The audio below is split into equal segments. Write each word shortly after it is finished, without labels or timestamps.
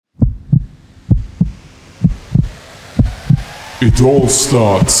It all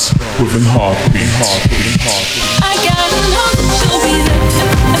starts with a heartbeat. I got no to be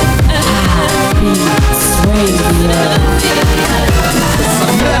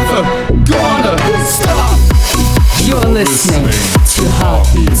I'm never gonna stop. You're listening to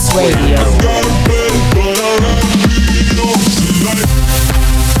Heartbeats Radio.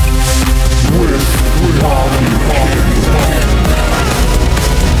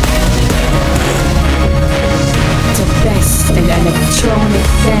 The best in electronic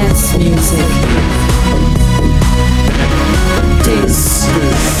dance music. This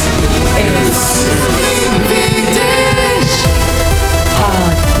is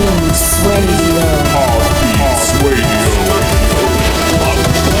Heartbeats Radio.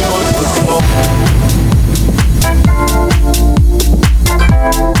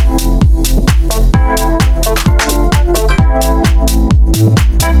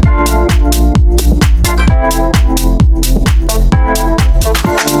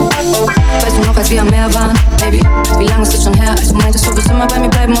 Weißt du noch, als wir am Meer waren, Baby? Wie lange ist es schon her, als du meintest, du wirst immer bei mir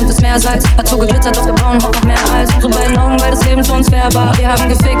bleiben und das Meersalz hat so geglitzert auf der braunen Haut noch mehr als unsere beiden Augen, weil das Leben für uns fair war. Wir haben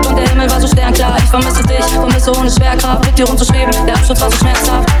gefickt und der Himmel war so sternklar. Ich vermisse dich, vermisse ohne Schwerkraft, mit dir rumzuschweben, der Absturz war so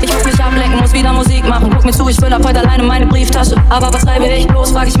schmerzhaft. Ich muss mich ablenken, muss wieder Musik machen. Guck mir zu, ich füll ab heute alleine meine Brieftasche. Aber was treibe ich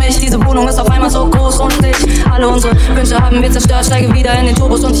bloß, frag ich mich. Diese Wohnung ist auf einmal so groß und ich. Alle unsere Wünsche haben wir zerstört. Steige wieder in den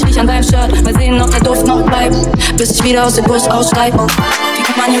Turbos und ich riech an deinem Shirt. Mal sehen, ob der Duft noch bleibt, bis ich wieder aus dem Bus aussteig. Wie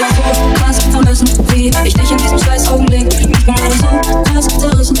kann man jemand so krass vermissen, wie ich dich in diesem scheiß Augenblick? Ich bin gerade so krass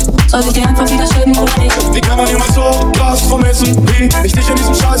zerrissen. Soll ich dir einfach wieder schreiben oder nicht? Wie kann man jemand so krass vermissen, wie ich dich in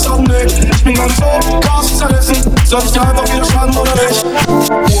diesem scheiß Augenblick? Ich bin gerade so krass zerrissen. Soll ich dir einfach wieder schreiben oder nicht?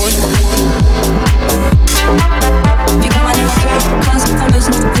 Wie kann man jemand so krass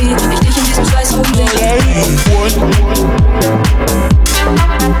vermissen, wie ich dich in diesem scheiß Augenblick?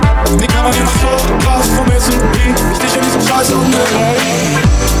 Wie kann man jemand so krass vermissen, wie ich dich in diesem scheiß Augenblick?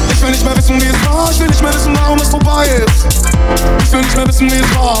 Ich will nicht mehr wissen, wie es war. Ich will nicht mehr wissen, warum es vorbei ist. Ich will nicht mehr wissen, wie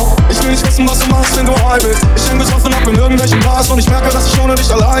es war. Ich will nicht wissen, was du machst, wenn du high bist. Ich häng besoffen ab in irgendwelchen Bars und ich merke, dass ich ohne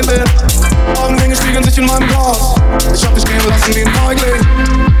dich allein bin. Augenringe spiegeln sich in meinem Glas. Ich hab dich gehen lassen wie ein Feigling.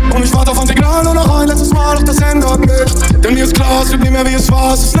 Und ich warte auf ein Signal nur noch ein letztes Mal, doch das ändert nicht. Denn mir ist klar, es wird nie mehr wie es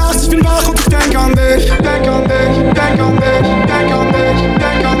war. Es ist nachts, ich bin wach und ich denk an dich. Denk an dich, denk an dich, denk an dich,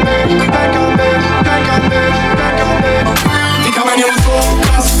 denk an dich, denk an dich, denk an dich, denk an dich. Wie kann man jemand so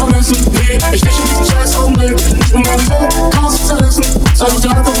krass vermissen, wie ich dich in diesem scheiß Augenblick? Ich bin gerade so krass zerrissen. Soll ich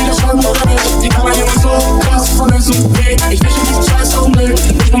dir einfach wieder schreiben oder nicht? Wie kann man jemand so krass vermissen, wie ich dich in diesem scheiß Augenblick?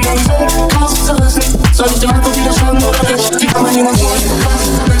 Ich bin gerade so krass zerrissen. Soll ich dir einfach wieder schreiben oder nicht? Wie kann man jemand so krass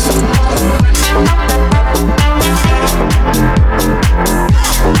vermissen? Wie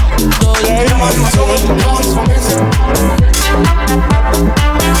kann man jemand so krass vermissen?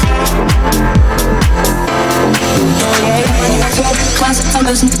 Krass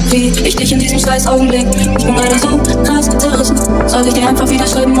vermissen, wie ich dich in diesem scheiß Augenblick. Ich bin gerade so krass zerrissen. Soll ich dir einfach wieder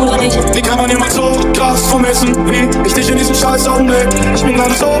schreiben oder nicht? Wie kann man jemand so krass vermissen, wie ich dich in diesem scheiß Augenblick? Ich bin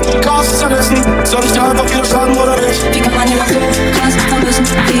gerade so krass zerrissen. Soll ich dir einfach wieder schreiben oder nicht? Wie kann man jemand so krass vermissen,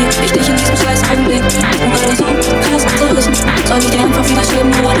 wie ich dich in diesem scheiß Augenblick? Ich bin gerade so krass zerrissen. Soll ich dir einfach wieder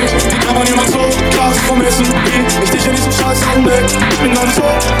schreiben oder nicht? Wie kann man jemand so krass vermissen, wie ich dich in diesem scheiß Augenblick? Ich bin gerade so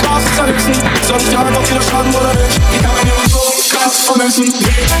krass zerrissen. Soll ich dir einfach wieder schreiben oder nicht? Wie kann man jemand so krass vermissen,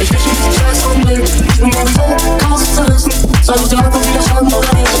 wie ich dich in diesem scheiß Augenblick? Ich bin gerade so krass zerrissen. Soll ich dir einfach wieder schreiben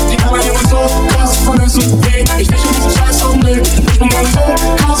oder nicht? Wie kann man jemand so krass vermissen, wie ich dich in diesem scheiß Augenblick? Ich bin gerade so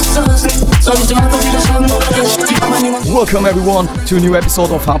krass zerrissen. Soll ich dir einfach wieder schreiben oder nicht? Wie kann man jemand... Welcome everyone to a new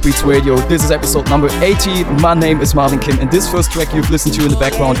episode of Heartbeats Radio. This is episode number 80. My name is Marvin Kim, and this first track you've listened to in the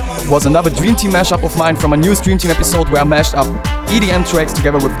background was another Dream Team mashup of mine from a new Dream Team episode where I mashed up EDM tracks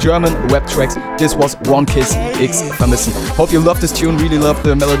together with German web tracks. This was One Kiss X Vermissen. Hope you love this tune, really love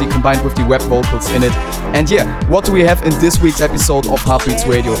the melody combined with the web vocals in it. And yeah, what do we have in this week's episode of Heartbeats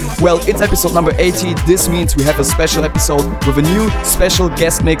Radio? Well, it's episode number 80. This means we have a special episode with a new special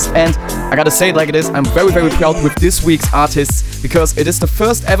guest mix, and I gotta say it like it is, I'm very, very proud with this week's artists because it is the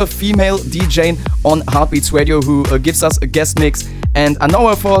first ever female DJ on Heartbeats Radio who gives us a guest mix. And I know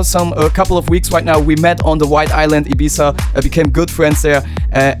her for a couple of weeks right now. We met on the White Island, Ibiza, became good friends there,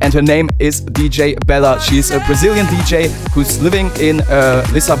 and her name is DJ Bella. She's a Brazilian DJ who's living in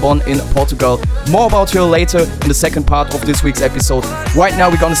Lisbon in Portugal. More about her later in the second part of this week's episode. Right now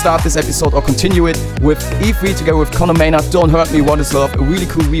we're gonna start this episode or continue it with E3 together with Conor Maynard, Don't Hurt Me, What Is Love, a really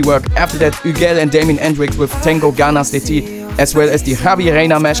cool rework. After that, Ugel and Damien Hendrix with Tango Ganas de Ti, as well as the Javi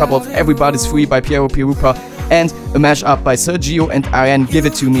Reina mashup of Everybody's Free by Piero Pirupa, and a mashup by Sergio and Ariane, Give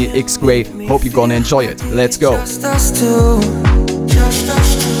It To Me, X Grey. Hope you're gonna enjoy it. Let's go. Just us two.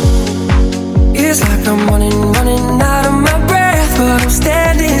 It's like I'm running out of my breath.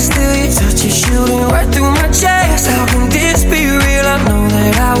 shooting right through my chest. How can this be real? I know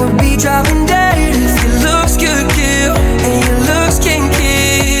that I would be dropping dead if your looks could kill and your looks can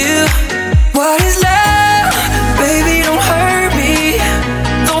kill. What is love? Baby, don't hurt me.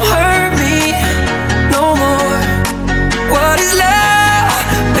 Don't hurt me no more. What is love?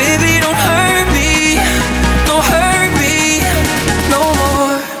 Baby, don't hurt me. Don't hurt me no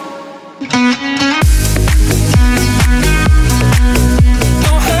more.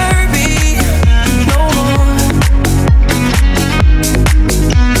 Don't hurt me no more.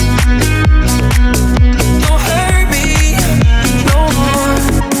 Don't hurt me no more.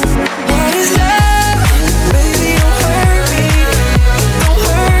 What is love? Baby, don't hurt me. Don't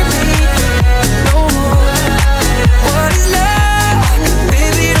hurt me no more. What is love?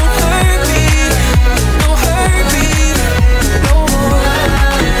 Baby, don't hurt me. Don't hurt me no more.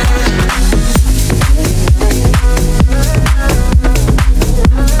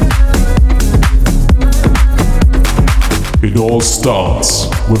 It all starts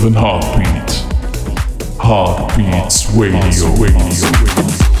with an heartbeat. Heartbeats Radio.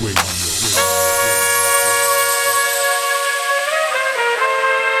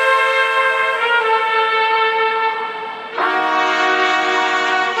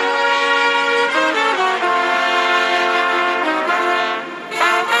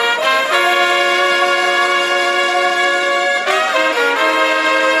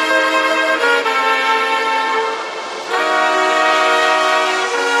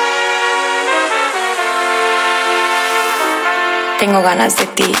 Tengo ganas de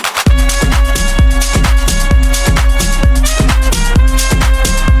ti.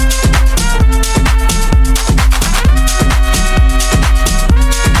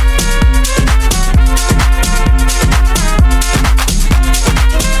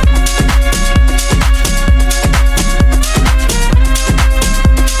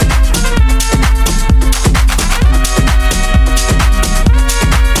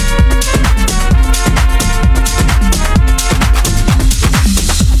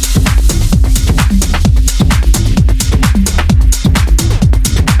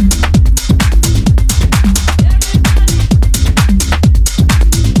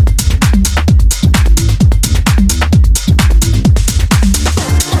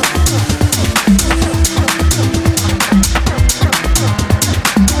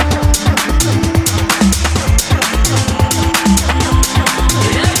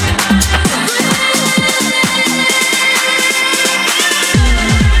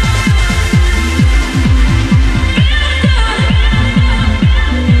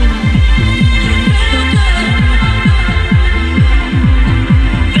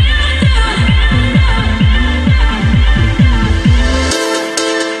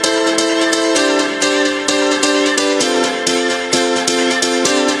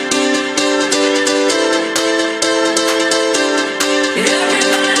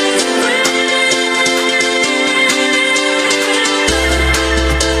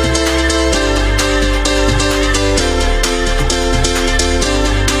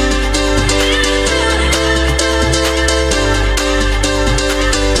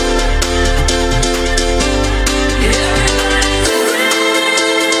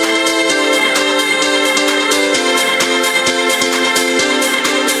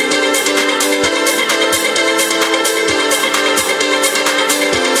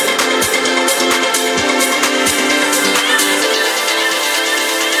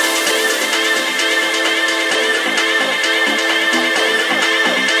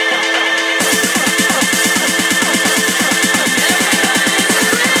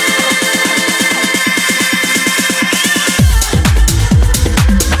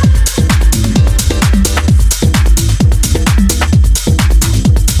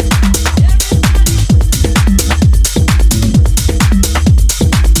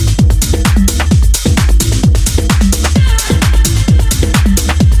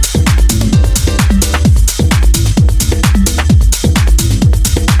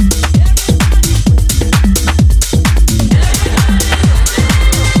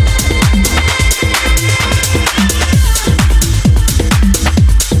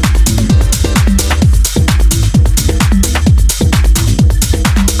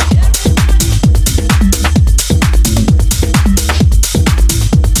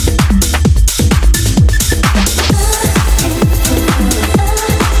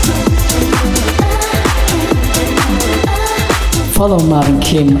 Follow Marvin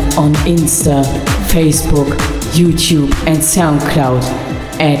Kim on Insta, Facebook, YouTube and SoundCloud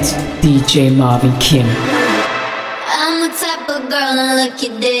at DJ Marvin Kim. I'm the type of girl that look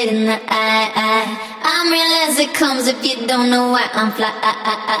you dead in the eye. I I'm real as it comes if you don't know why I'm fly.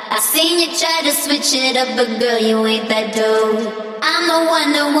 I seen you try to switch it up, but girl, you ain't that dope. I'm a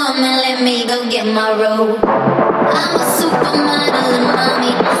Wonder Woman, let me go get my robe. I'm a supermodel and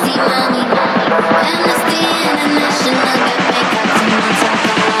mommy, see mommy. Amnesty International, got makeup to my top.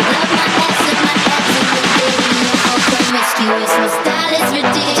 Love my ass and my ass in the baby, no all promiscuous. My style is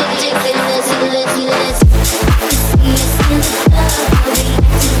ridiculous, ridiculous. See us in the club,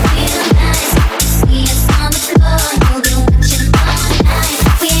 react to feel nice. See us on the floor, no go watching all night.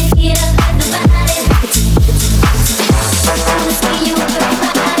 We ain't here to hurt nobody. Wanna see you work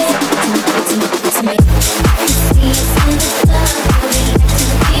your body. See us in the club, react to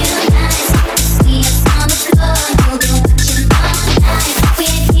feel nice. See us on the floor, no go watching all night. We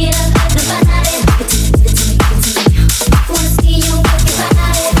ain't here to hurt nobody. Wanna see you work your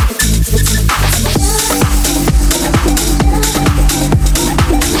body.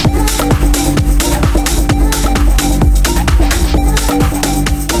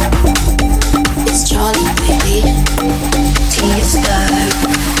 It's Charlie, baby.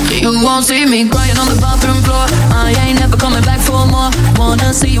 You won't see me crying on the bathroom floor. I ain't never coming back for more.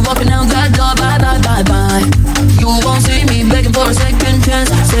 Wanna see you walking out that door. Bye, bye, bye, bye. You won't see me begging for a second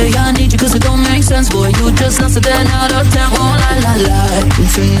chance. Say I need you cause it don't make sense. Boy, you just lost a 10 out of 10. Oh la la la.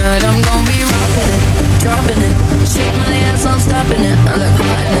 Tonight I'm gonna be rocking it, dropping it. Shake my ass, I'm stopping it. I look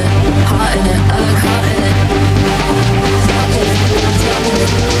hot in it, hot in it. I look hot in it. Dropping it, dropping it.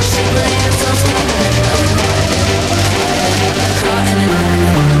 Shake my ass, I'm stopping it. I look hot in it, hot in it.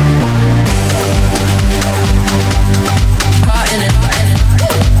 Hot in it, hot in it.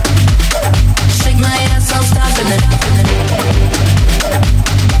 Shake my ass, I'm stopping it.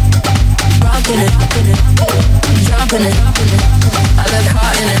 Rocking it, rocking it. Dropping it, dropping it. I look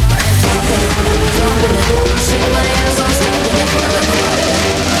hot in it. Dropping it. Shake my ass, I'm stopping it. I look hot in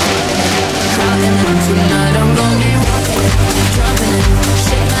it. Hot in it. Tonight I'm gon' be rocking it. Dropping it.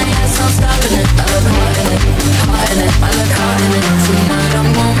 Shake my ass, I'm stopping it. I look hot in it. Hot in it. I look hot in it. Tonight I'm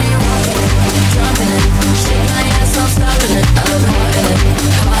gon' be rocking it. Dropping it. Shake my ass, I'm stopping it. I look hot in it.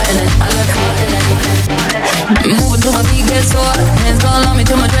 Hot in it. I look hot in it. Moving till my feet get sore. Hands all on me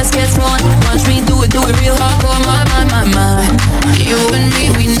till my dress gets torn. Watch me do it real hardcore. My. You and me,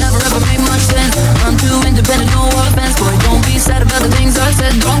 we never ever made much sense. I'm too independent, no offense. Boy, don't be sad about the things I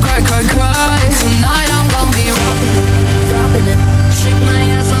said. Don't cry, cry, cry. Tonight I'm gonna be rocking it, dropping it. Shake my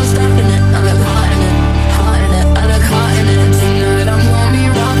ass, I'm stopping it. I look hot in it, hot in it. I look hot in it. Tonight I'm gonna be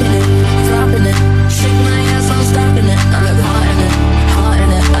rocking it, dropping it. Shake my ass, I'm stopping it. I look hot in it, hot in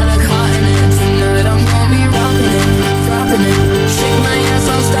it. I look hot in it. Tonight I'm gonna be rocking it, dropping it. Shake my ass,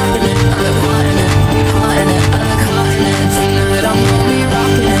 I'm stopping it. I look hot in it, hot in it. I look hot in it. Tonight I'm gonna be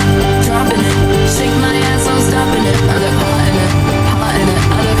rocking it, dropping it. Shake my ass, I'm stopping it. I look hot in it, hot in it.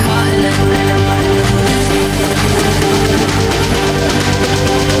 I look hot in it.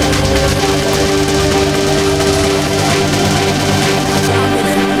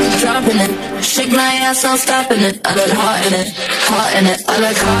 Dropping it, shake my ass, I'm stopping it. I look hot in it, hot in it. I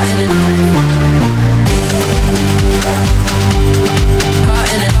look hot in it. Hot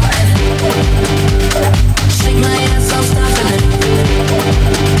in it, hot in it. Shake my ass, I'm stopping it.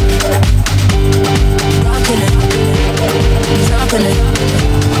 Rocking it, dropping it.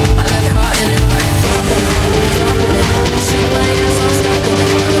 I look hot in it. Dropping it, shake my ass, I'm stopping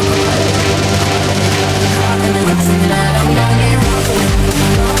it. Hot in it, tonight I'm gonna be rocking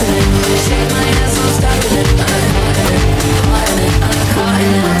it. Shake my ass, I'm stopping it. I look hot in it, hot in it. I look hot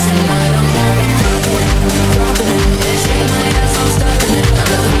in it. Tonight I'm gonna be rocking it, dropping it. Shake my ass, I'm stopping it. I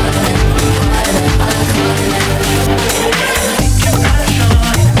look hot in it, hot in it. I look hot in it.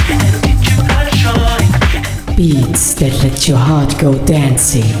 Beats that let your heart go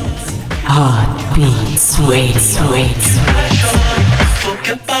dancing. Heartbeats, wait.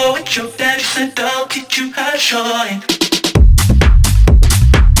 Forget about what your daddy said, I'll teach you how to shine.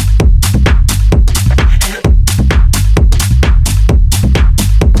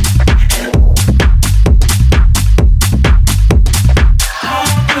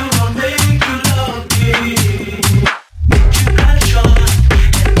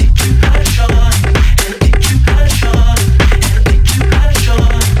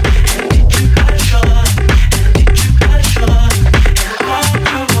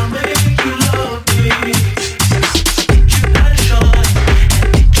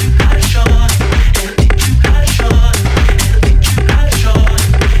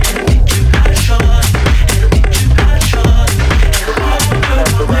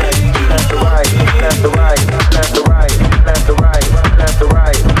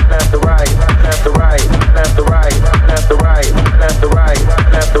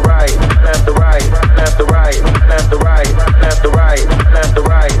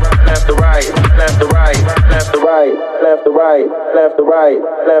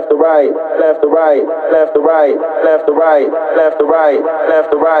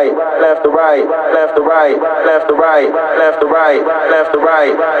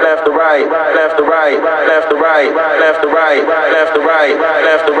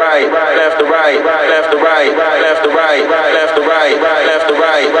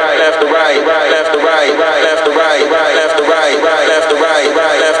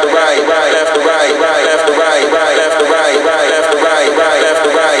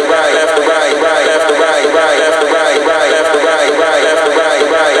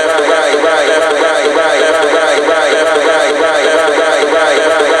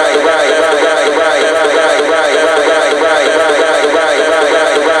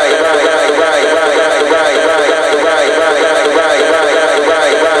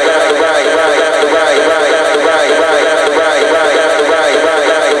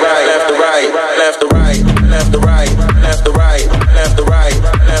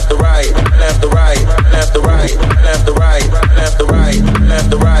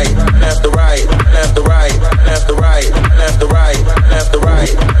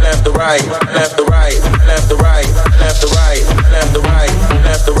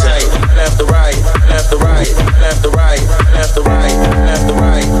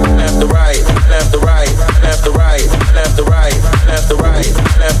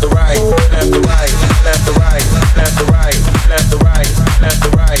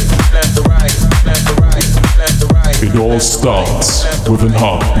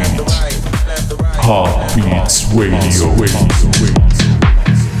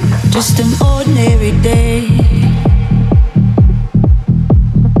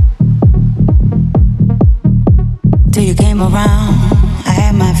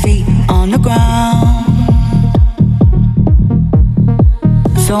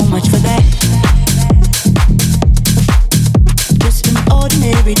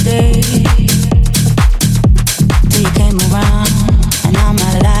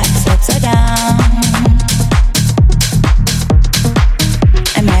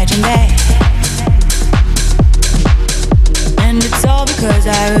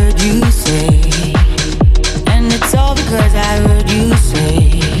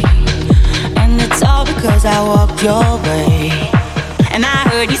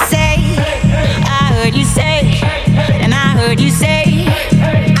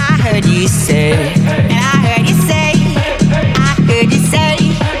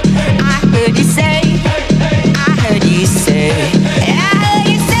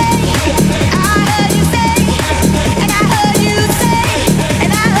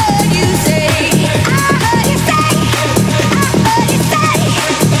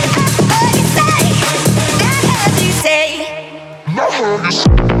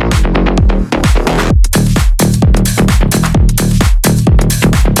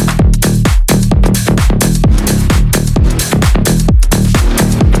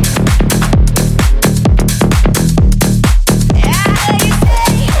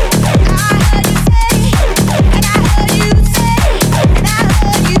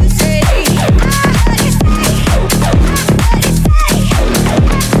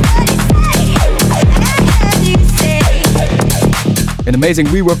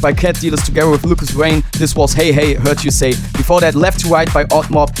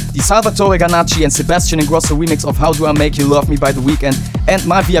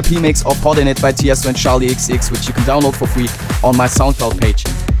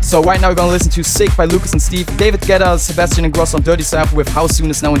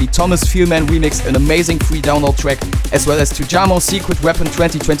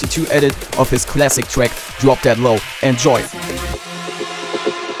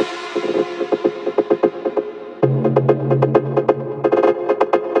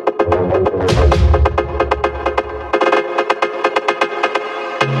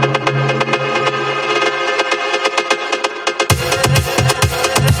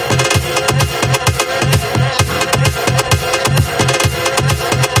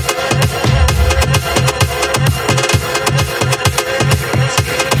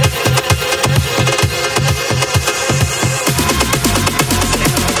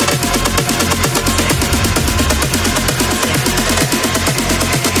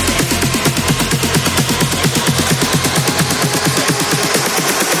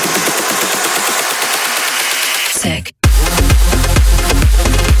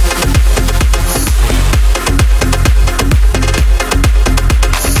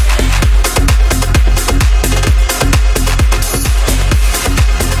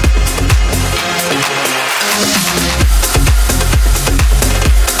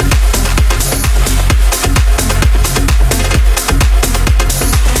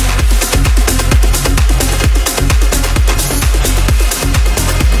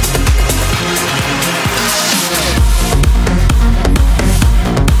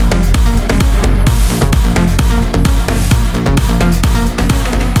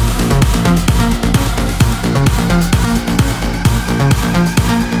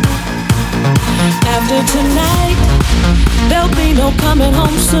 no coming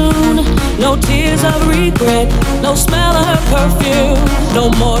home soon, no tears of regret, no smell of her perfume, no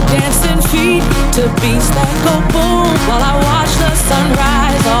more dancing feet to beats that go boom, while I watch the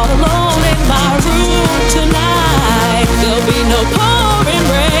sunrise all alone in my room tonight. There'll be no pouring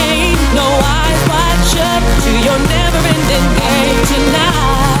rain, no eyes wide shut to your never-ending game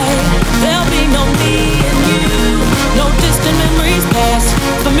tonight. There'll be no me and you, no distant memories past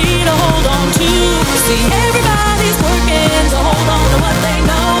for me to hold on to. See, everybody's working to hold on to what they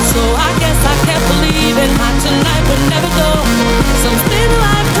know, so I guess I kept believing my tonight would never go. Some thin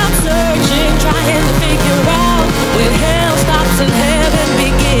lifetime searching, trying to figure out when hell stops and heaven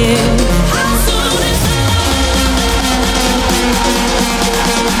begins. How soon is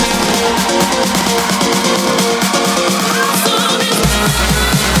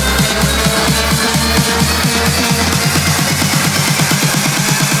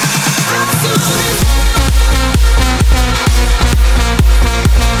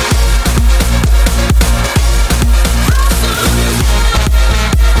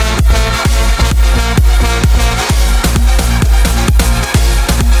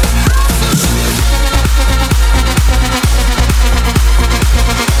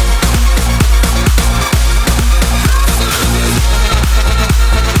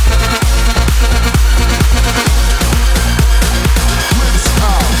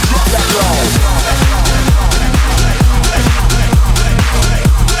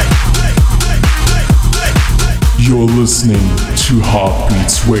You're listening to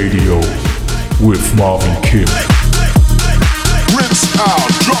Heartbeats Radio with Marvin Kim. Rinse out,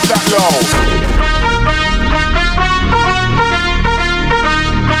 drop that low.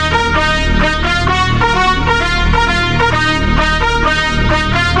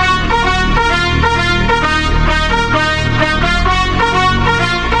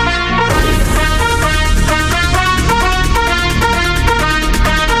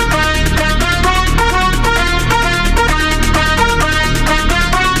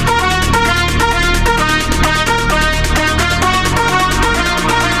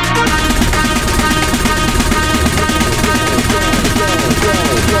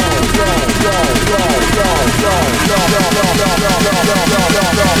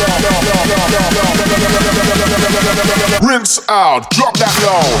 Rinse out, drop that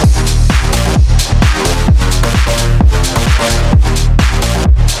low.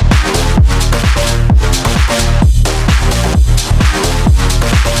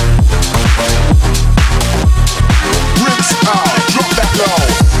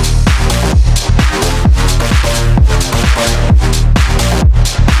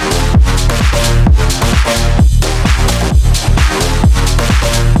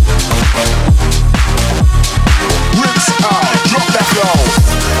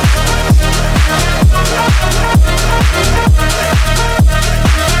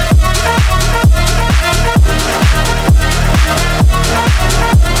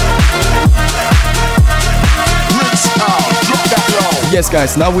 Yes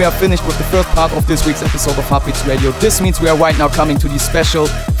guys, now we are finished with the first part of this week's episode of Heartbeats Radio. This means we are right now coming to the special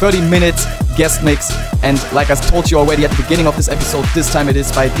 30 minutes guest mix, and like I told you already at the beginning of this episode, this time it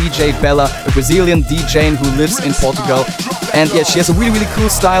is by DJ Bella, a Brazilian DJ who lives in Portugal. And yeah, she has a really cool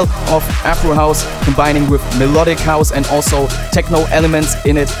style of Afro house combining with melodic house and also techno elements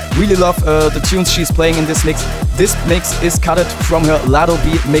in it. Really love the tunes she's playing in this mix. This mix is cut from her Lado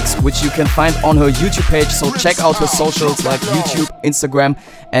Beat mix, which you can find on her YouTube page, so check out her socials like YouTube, Instagram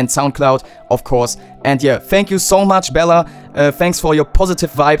and SoundCloud, of course. And yeah, thank you so much, Bella. Thanks for your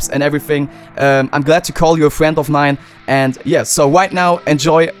positive vibes and everything. I'm glad to call you a friend of mine. And yeah, so right now,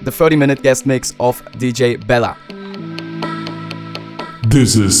 enjoy the 30-minute guest mix of DJ Bella.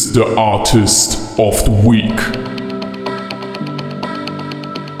 This is the Artist of the Week.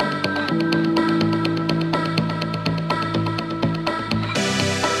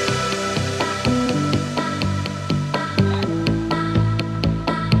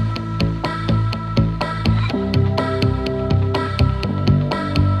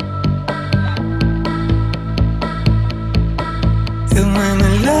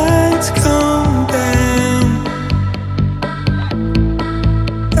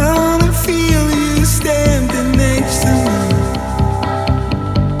 Feel you standing there.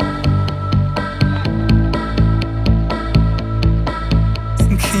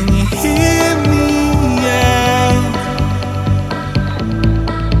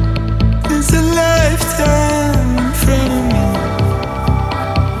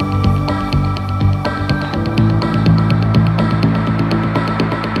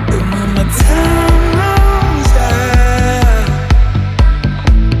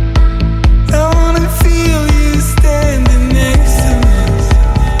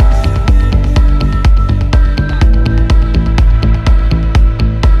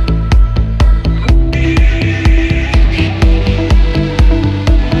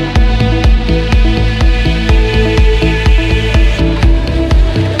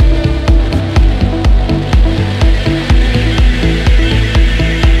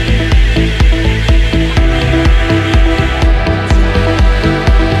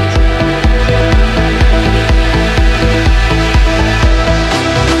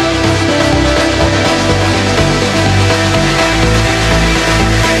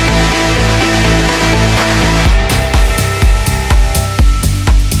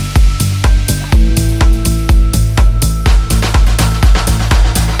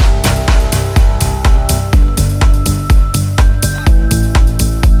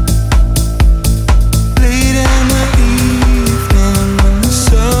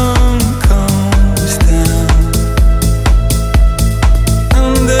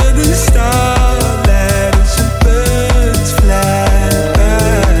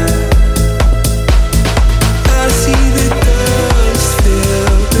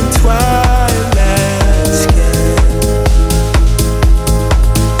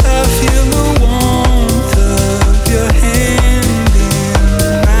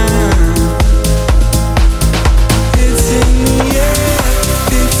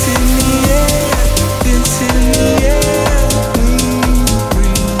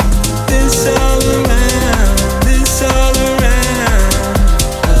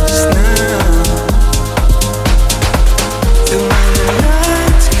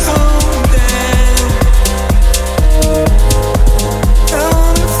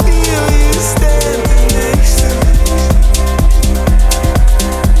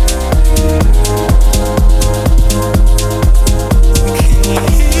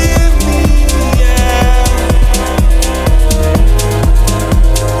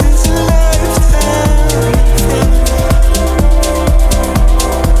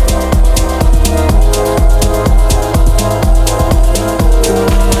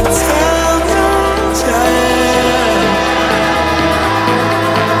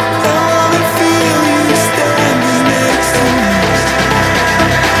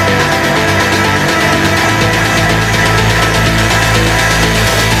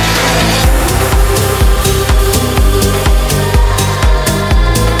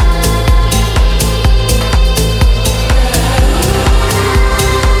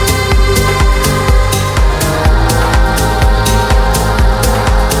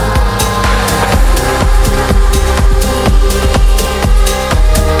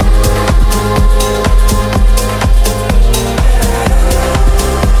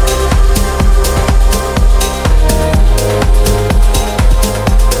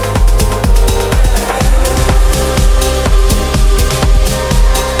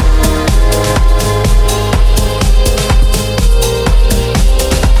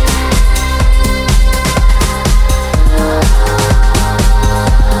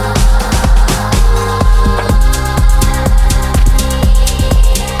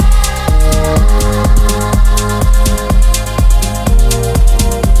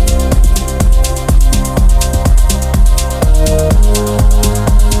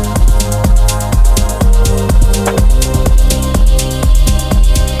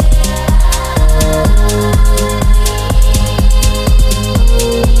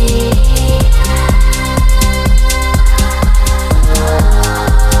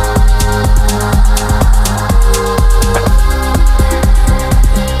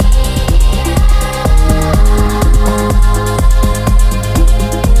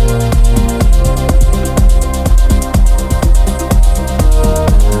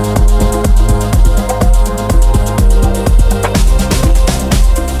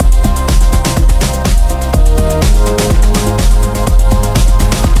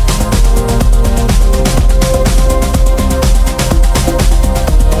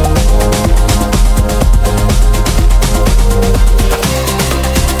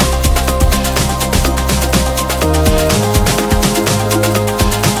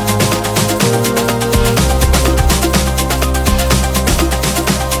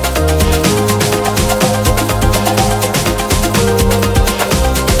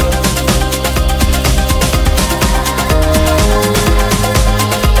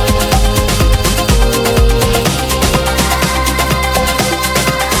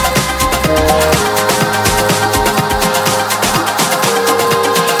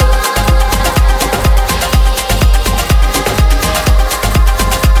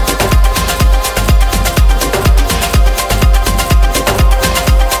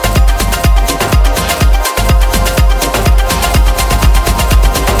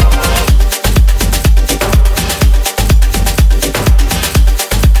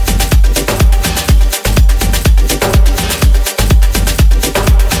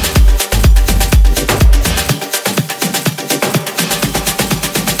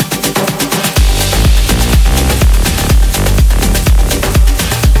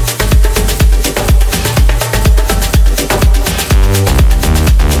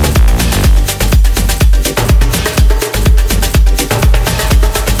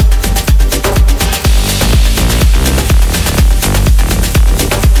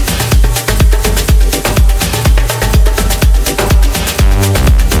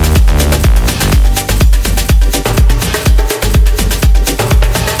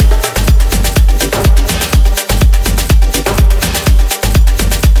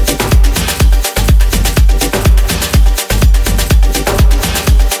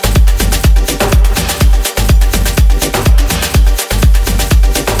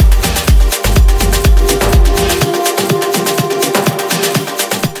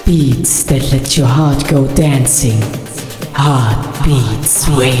 that let your heart go dancing. Heartbeats,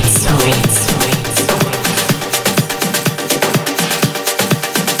 wait.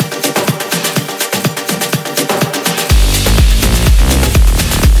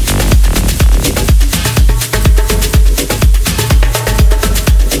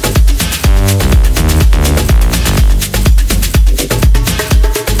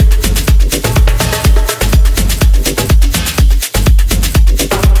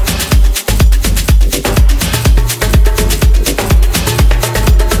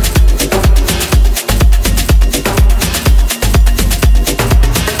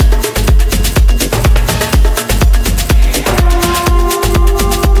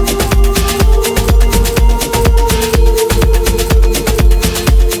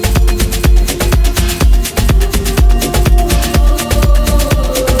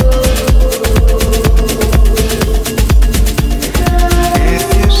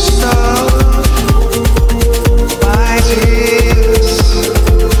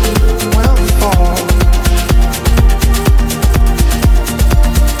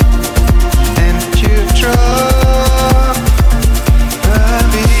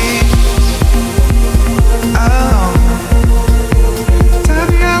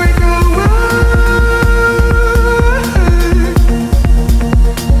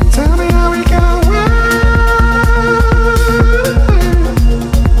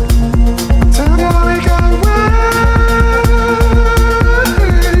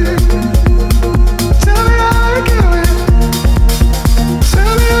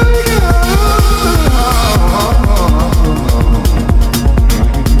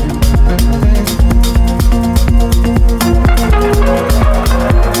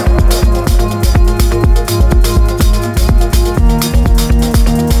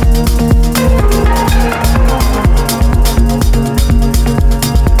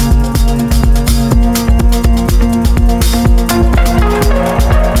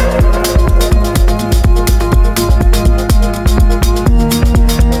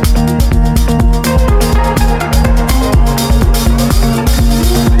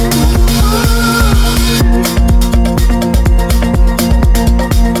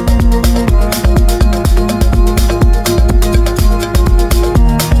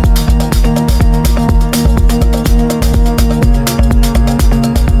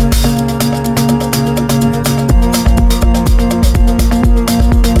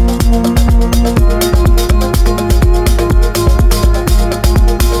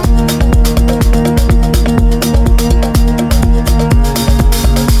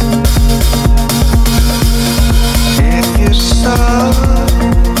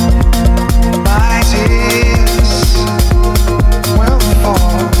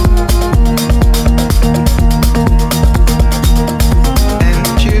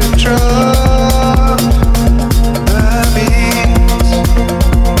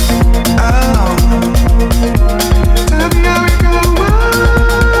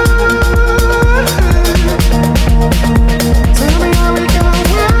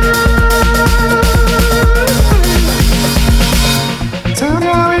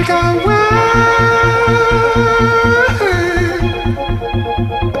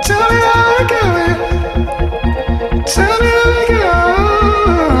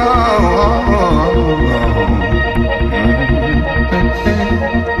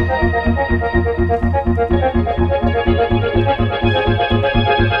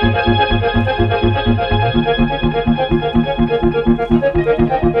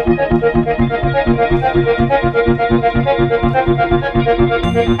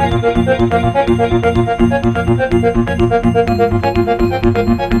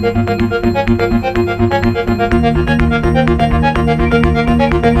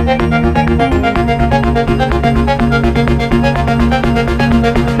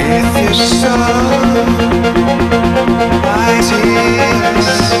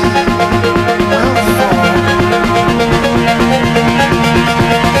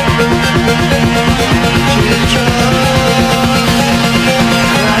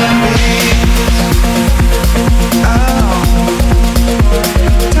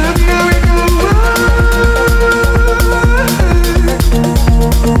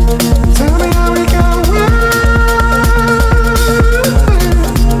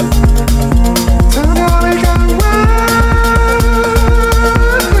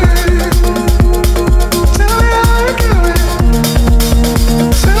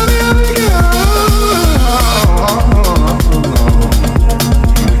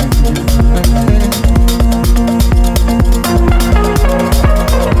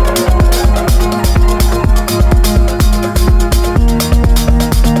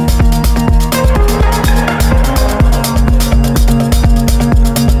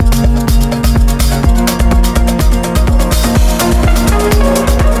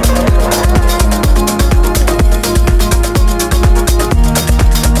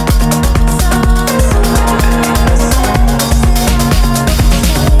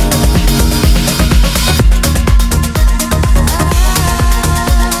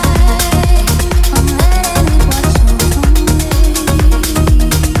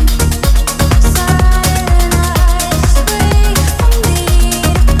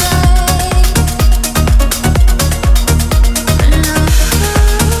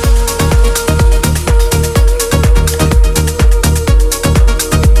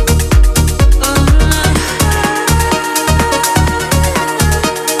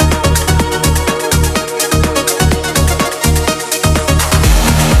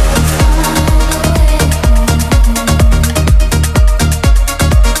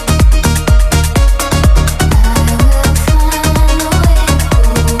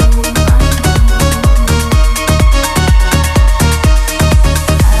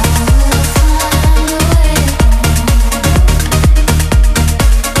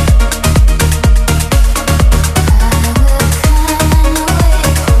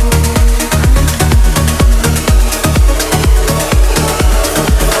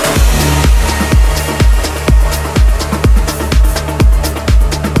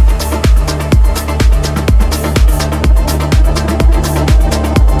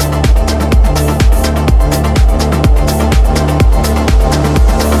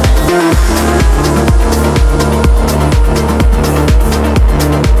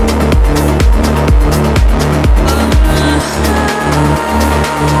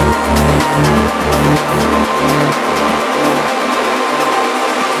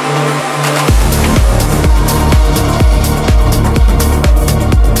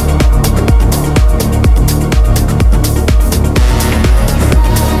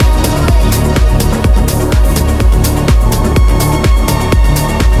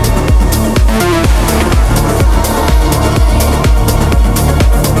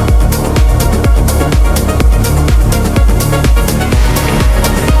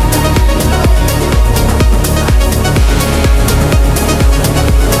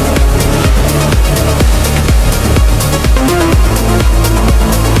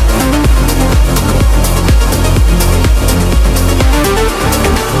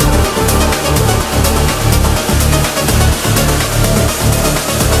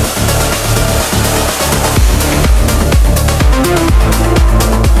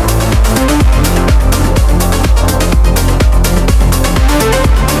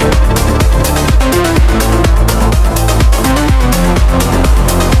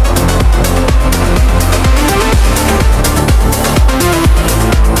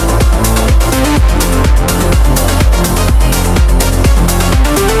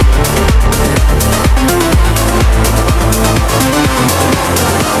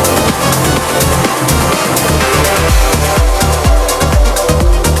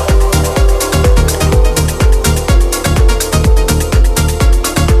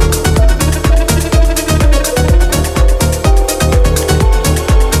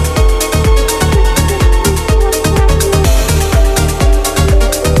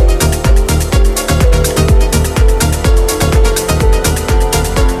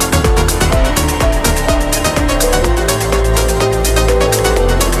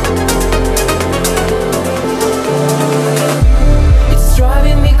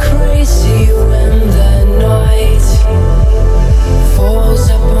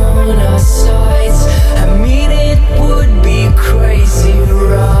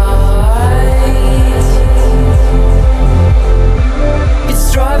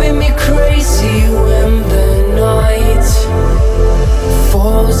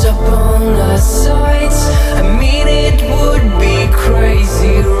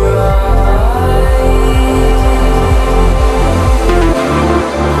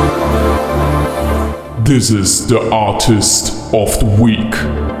 This is the Artist of the Week.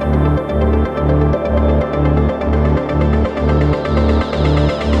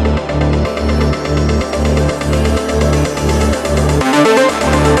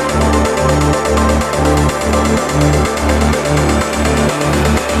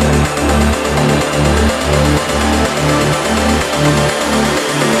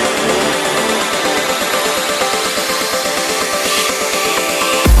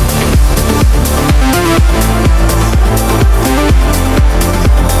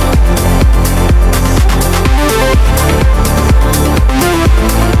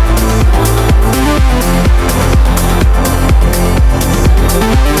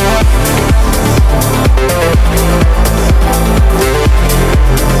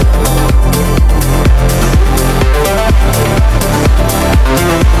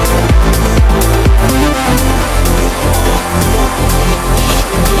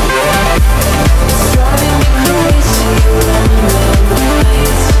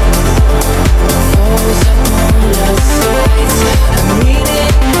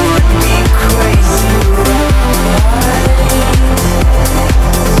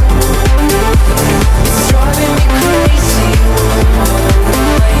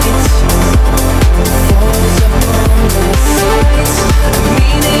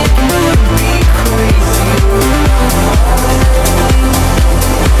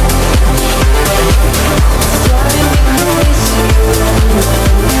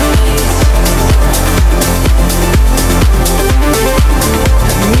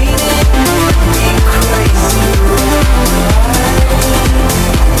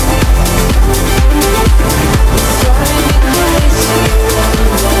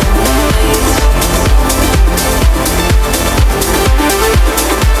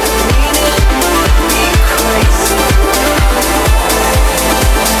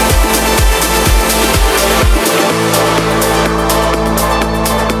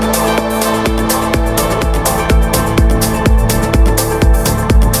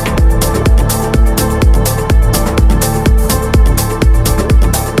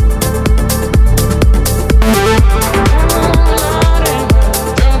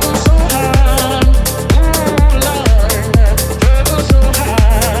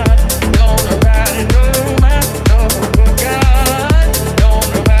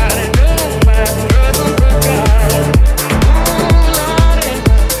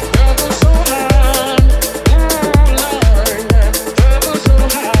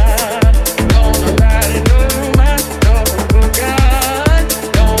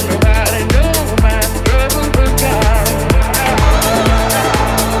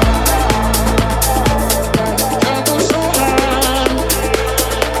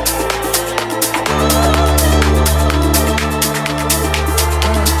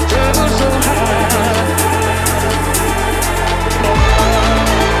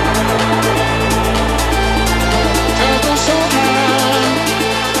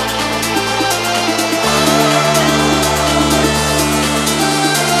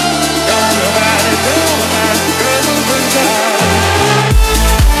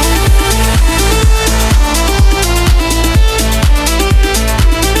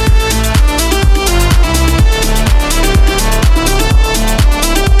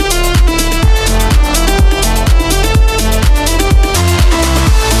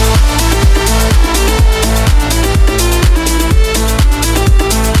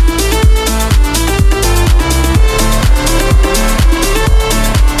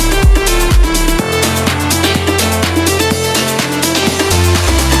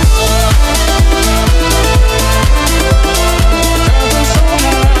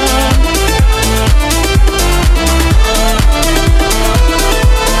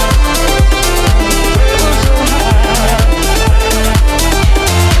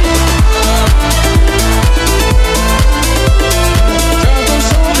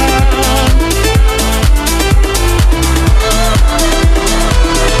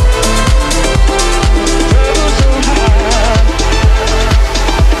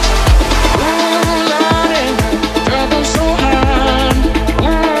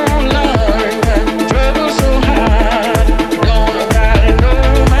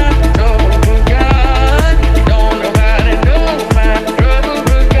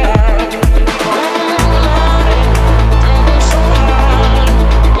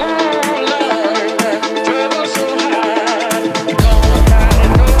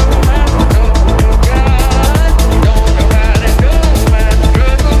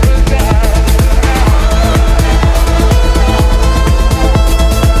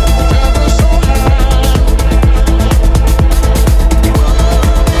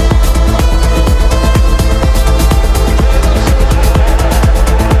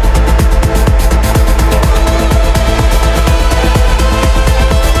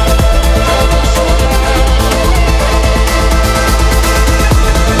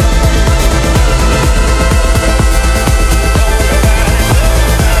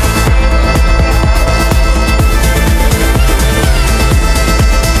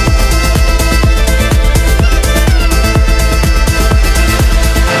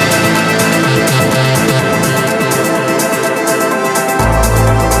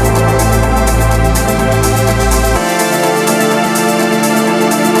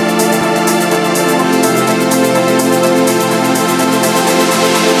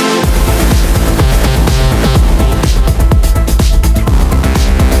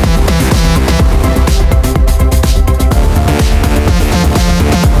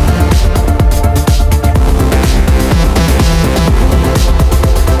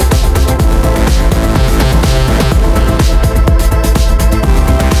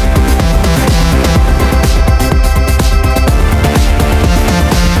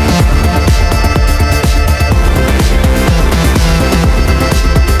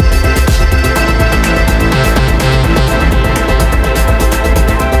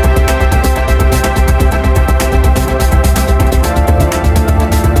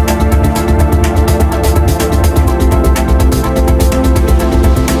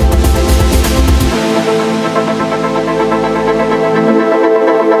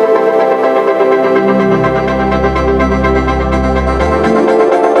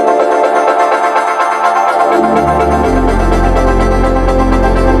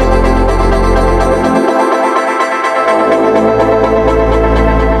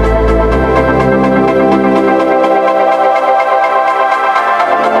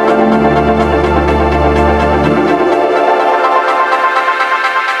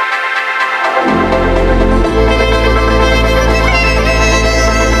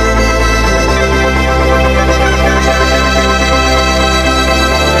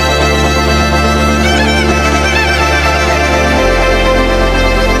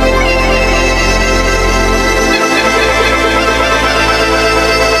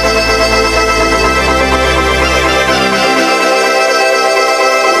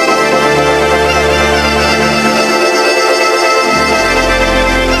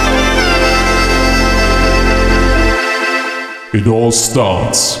 It all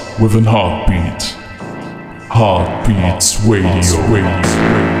starts with an heartbeat. Heartbeats Radio.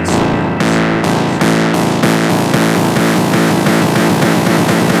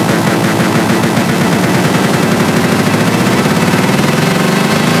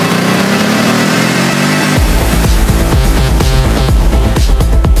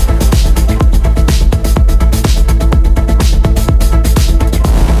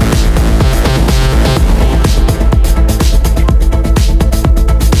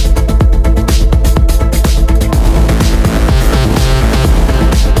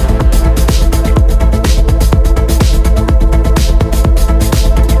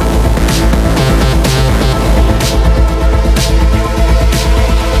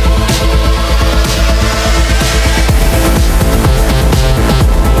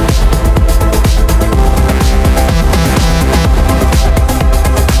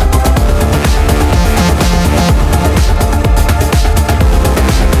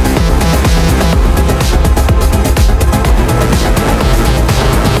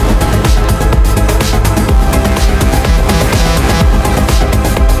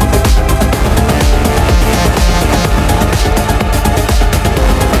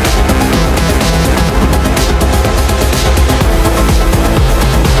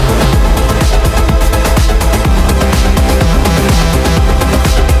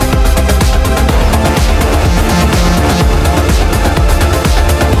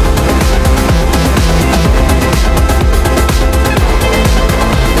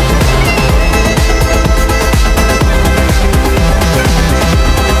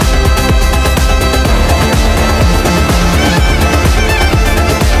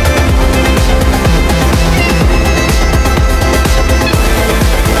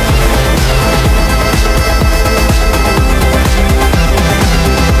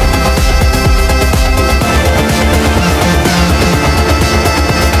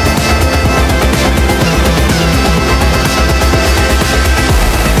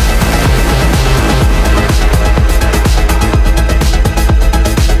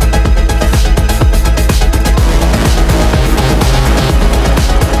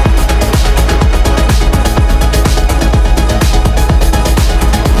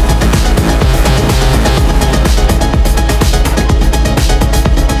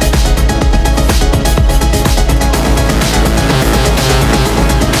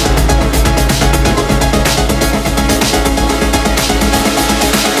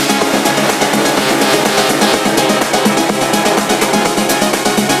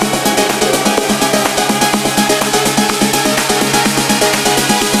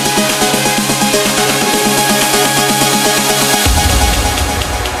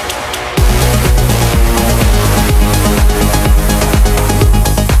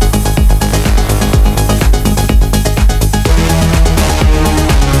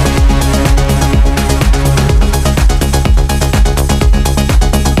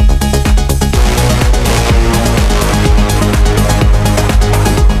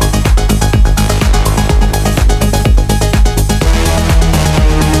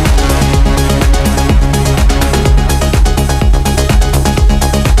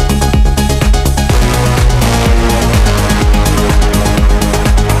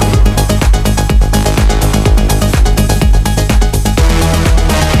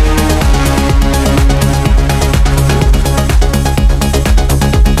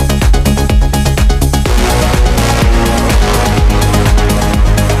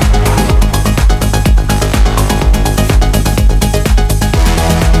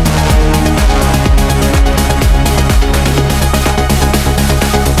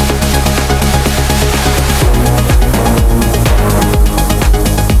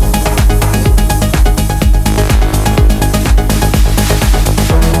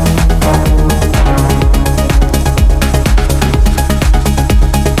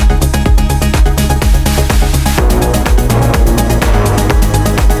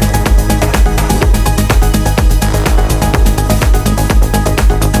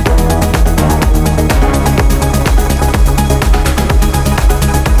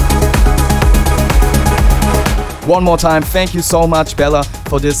 One more time, thank you so much, Bella,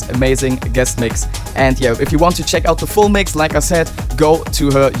 for this amazing guest mix. And yeah, if you want to check out the full mix, like I said, go to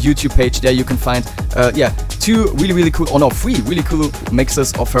her YouTube page. There you can find, two really cool, three really cool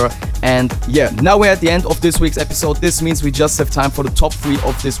mixes of her. And yeah, now we're at the end of this week's episode. This means we just have time for the top 3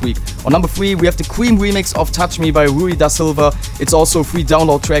 of this week. On number 3, we have the Cream remix of Touch Me by Rui da Silva. It's also a free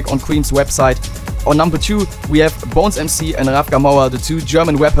download track on Cream's website. On number 2, we have Bones MC and Rafka Mauer. The two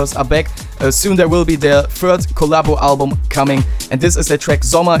German rappers are back. Soon there will be their third collabo album coming, and this is their track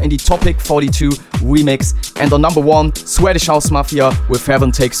Sommer in the Topic 42 remix. And on number 1, Swedish House Mafia with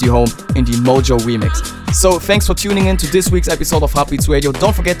Heaven Takes You Home in the Mojo remix. So thanks for tuning in to this week's episode of Heartbeats Radio.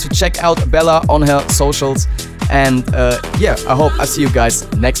 Don't forget to check out Bella on her socials. And yeah, I hope I see you guys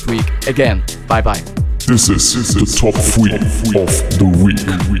next week again. Bye bye. This is the top 3 of the week.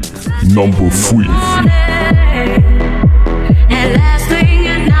 Number 3. And last thing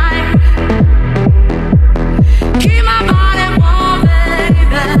at night, keep my body warm,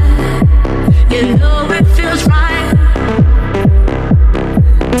 baby. You know it feels right.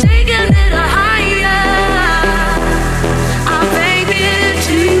 Taking it higher, I think it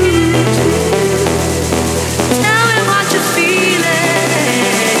too. Tell me what you're feeling.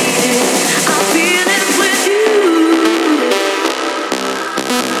 I feel it with you.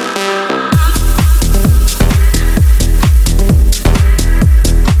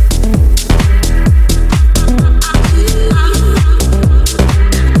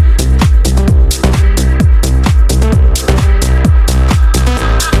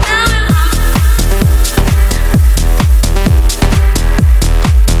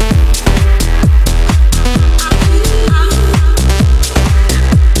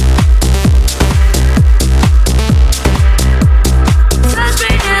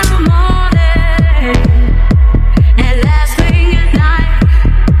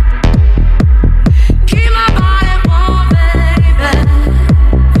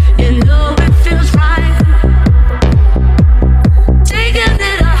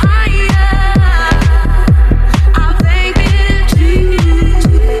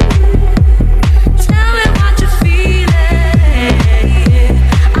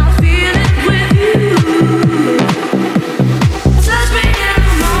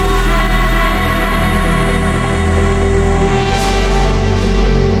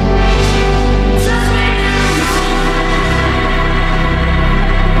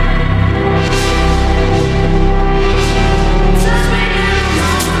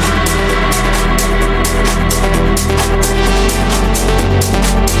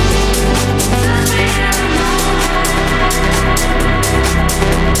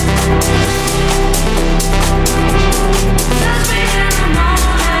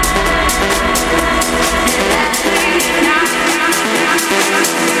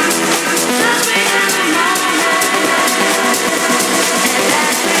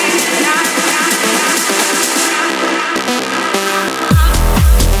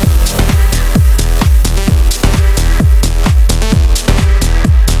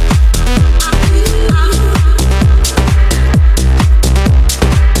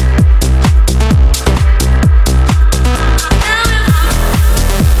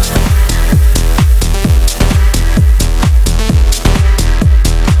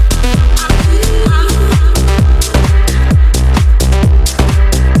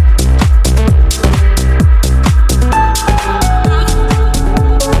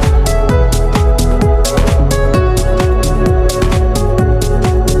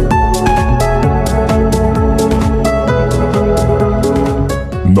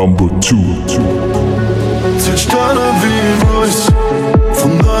 Number 2. Sterne wie ein Reis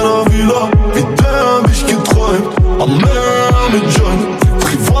von deiner Villa, wie der hab ich geträumt. Am Meer mit Joint,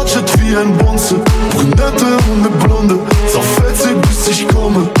 Privatjet wie ein Bonze, Brünette und ne Blonde, zerfällt sie bis ich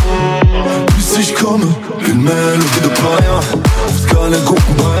komme, bin Melodie der Playa, auf Skala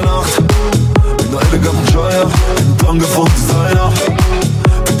gucken bei Nacht, bin ein eleganten Jaya, bin Tange von Designer,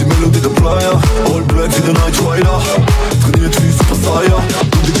 bin die Melodie der Playa, all black wie der Night Rider, trainiert wie Super Saiyan,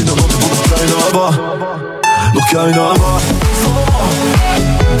 und die Kinder heute von das Kleine, aber noch keiner war.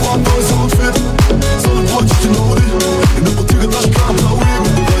 Brandneues Outfit, Sonne bräuchte ich den Audi, in der Portiergetasche kam Blaui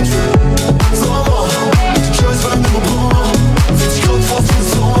mit dem Weitfit. Sommer, mit den Scheißweinen immer brauner, 40 Grad fast wie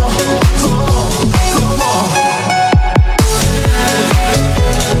Sommer.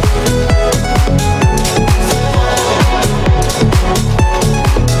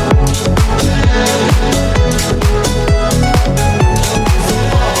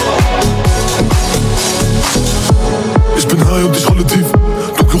 Und ich rolle tief,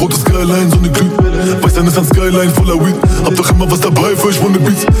 dunkelrote Skyline, Sonne glüht. Weiß dann ist ein Skyline voller Weed. Hab doch immer was dabei für ich runde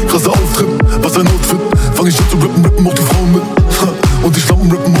Beats. Krasser Auftritt, was ein Outfit. Fang ich an zu rappen, rappen auch die Frauen mit. Und die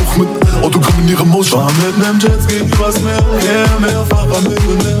Schlampen rappen auch mit. Autogramm in ihrer Maus. Fahr mit nem Jetski übers Meer. Yeah, mehrfach am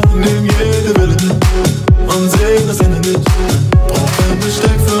Millionär. Nehm jede Welle und seh das Ende nicht. Brauch ein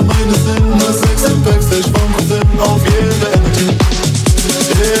Besteck für meine Sinn. Das Sex im Backstage vom Cousin auf jede Energy.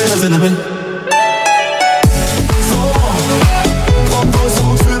 Jeder Sinne bin. Neues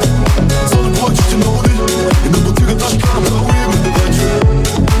Outfit, Sonne bräuchte ich den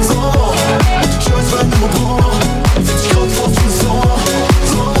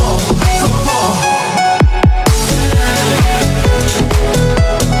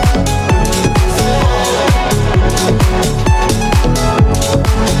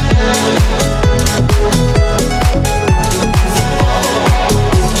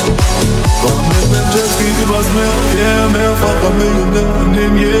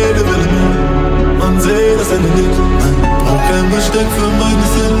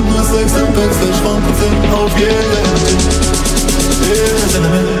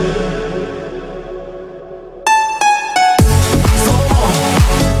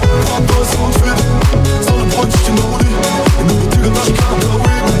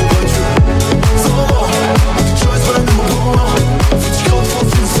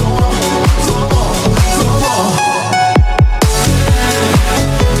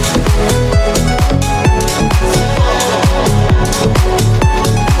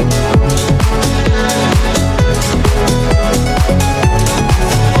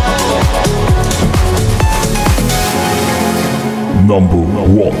Number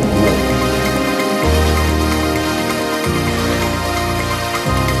 1.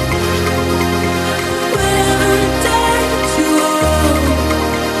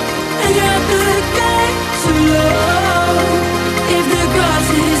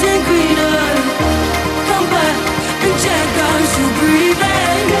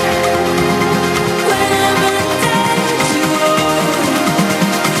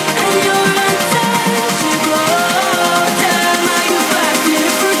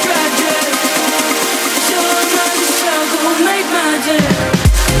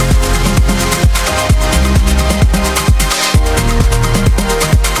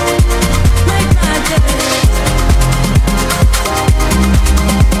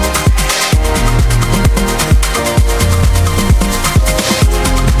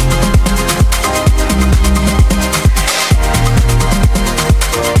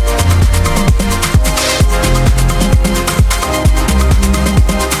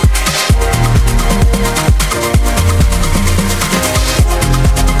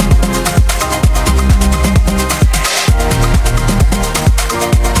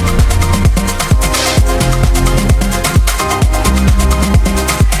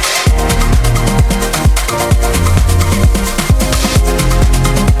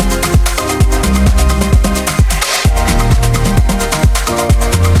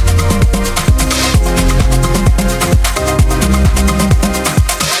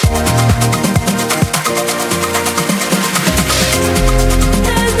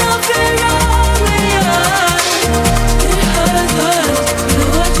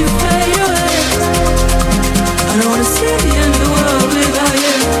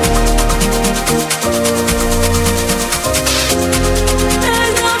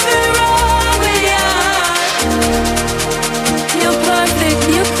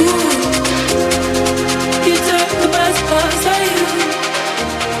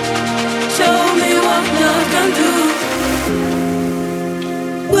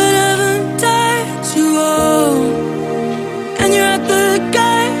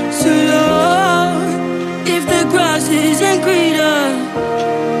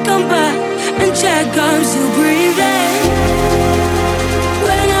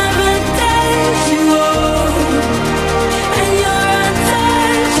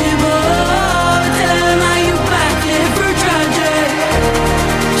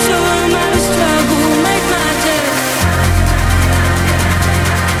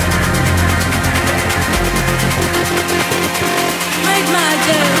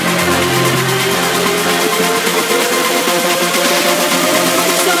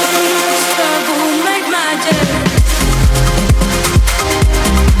 Struggle, make my day.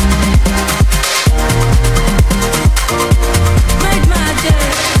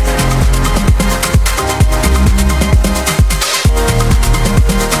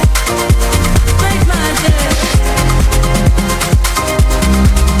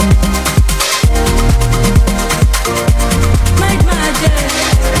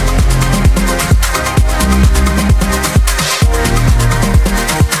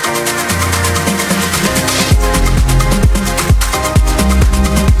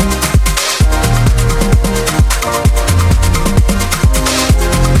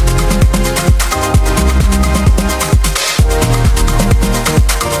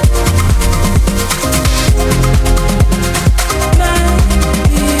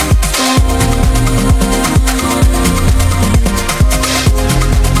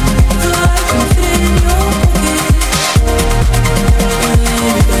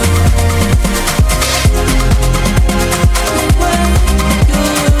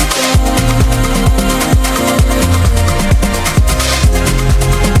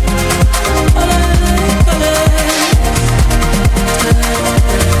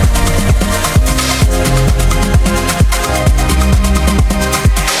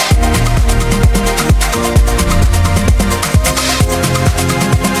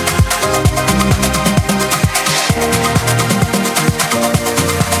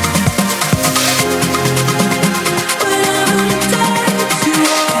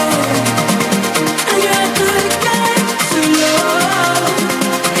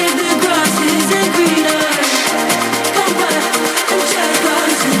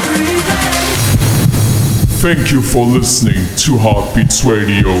 Thank you for listening to Heartbeats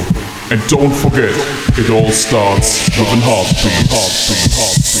Radio. And don't forget, it all starts with a heartbeat.